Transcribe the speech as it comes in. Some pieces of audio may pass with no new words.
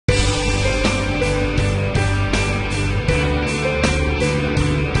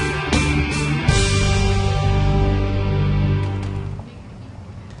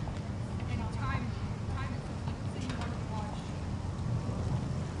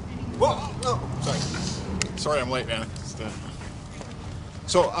Whoa, no, sorry. Sorry I'm late, man.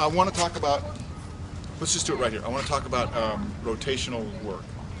 So I want to talk about, let's just do it right here. I want to talk about rotational work.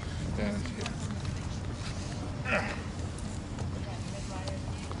 And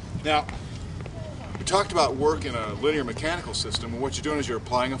now, we talked about work in a linear mechanical system, and what you're doing is you're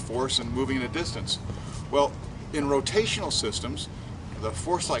applying a force and moving in a distance. Well, in rotational systems, the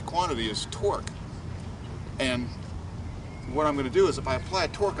force-like quantity is torque. And what I'm going to do is if I apply a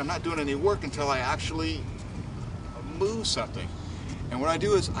torque, I'm not doing any work until I actually move something. And what I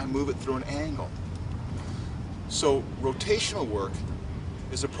do is I move it through an angle. So rotational work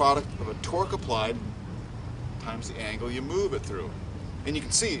is a product of a torque applied times the angle you move it through. And you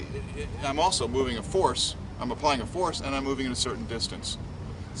can see I'm also moving a force. I'm applying a force and I'm moving in a certain distance.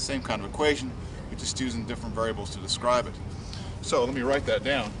 Same kind of equation, we're just using different variables to describe it. So let me write that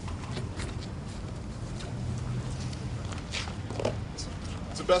down.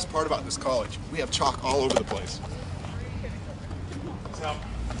 It's the best part about this college. We have chalk all over the place. So,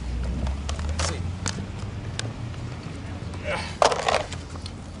 let's see.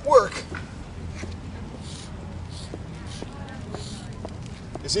 Work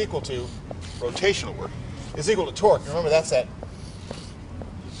is equal to, rotational work is equal to torque. Remember, that's that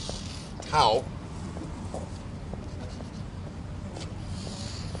tau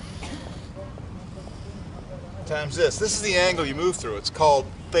times this. This is the angle you move through. It's called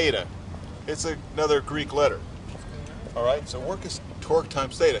theta. It's another Greek letter. All right, so work is torque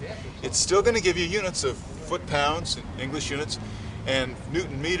times theta. It's still going to give you units of foot-pounds, English units, and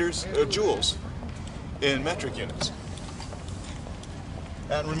Newton meters, joules in metric units.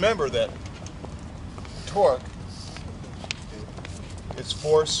 And remember that torque is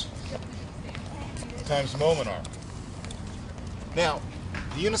force times moment arm. Now,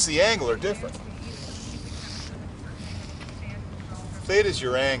 the units of the angle are different. Theta is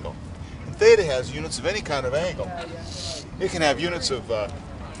your angle. And theta has units of any kind of angle. It can have units of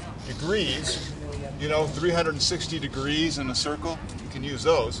degrees, you know, 360 degrees in a circle. You can use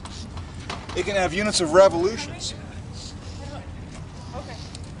those. It can have units of revolutions.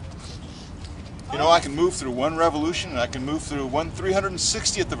 You know, I can move through one revolution, and I can move through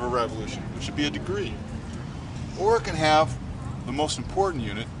 1/360th of a revolution, which would be a degree. Or it can have the most important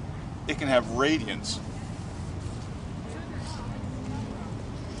unit. It can have radians.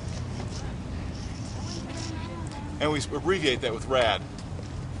 And we abbreviate that with rad.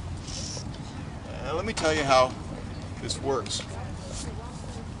 Let me tell you how this works.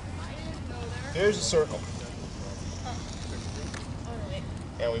 Here's a circle.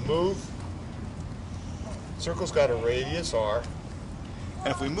 And we move. Circle's got a radius r. And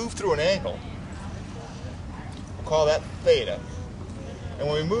if we move through an angle, we'll call that theta. And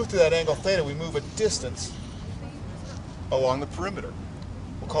when we move through that angle theta, we move a distance along the perimeter.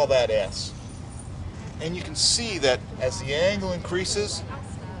 We'll call that s. And you can see that as the angle increases,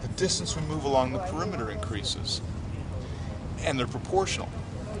 the distance we move along the perimeter increases. And they're proportional.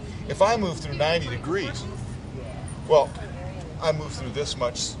 If I move through 90 degrees, well, I move through this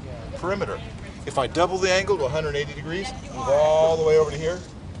much perimeter. If I double the angle to 180 degrees, move all the way over to here,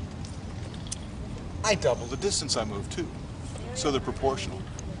 I double the distance I move too. So they're proportional.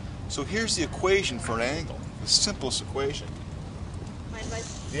 So here's the equation for an angle, the simplest equation.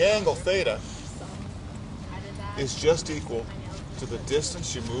 The angle theta is just equal to the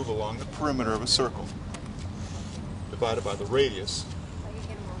distance you move along the perimeter of a circle divided by the radius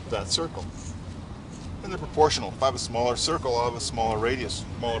of that circle. And they're proportional. If I have a smaller circle, I'll have a smaller radius,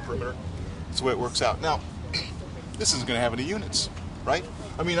 smaller perimeter. That's the way it works out. Now, this isn't going to have any units, right?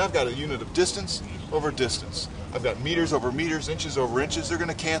 I mean, I've got a unit of distance over distance. I've got meters over meters, inches over inches. They're going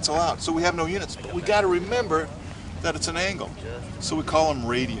to cancel out. So we have no units. But we got to remember that it's an angle. So we call them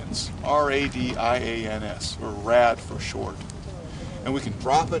radians, R-A-D-I-A-N-S, or rad for short. And we can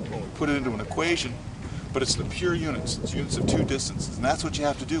drop it when we put it into an equation, but it's the pure units. It's units of two distances. And that's what you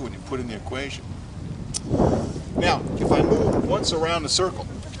have to do when you put in the equation. Now, if I move once around the circle,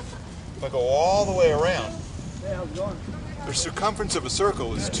 if I go all the way around, the circumference of a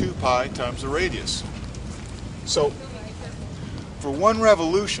circle is 2 pi times the radius. So, for one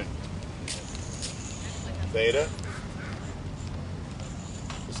revolution, theta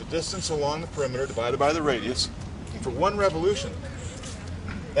is the distance along the perimeter divided by the radius. And for one revolution,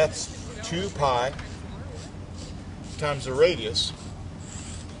 that's 2 pi times the radius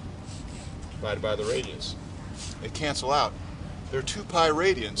divided by the radius. They cancel out. There are 2 pi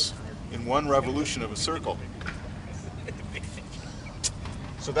radians in one revolution of a circle.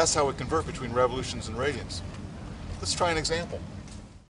 So that's how we convert between revolutions and radians. Let's try an example.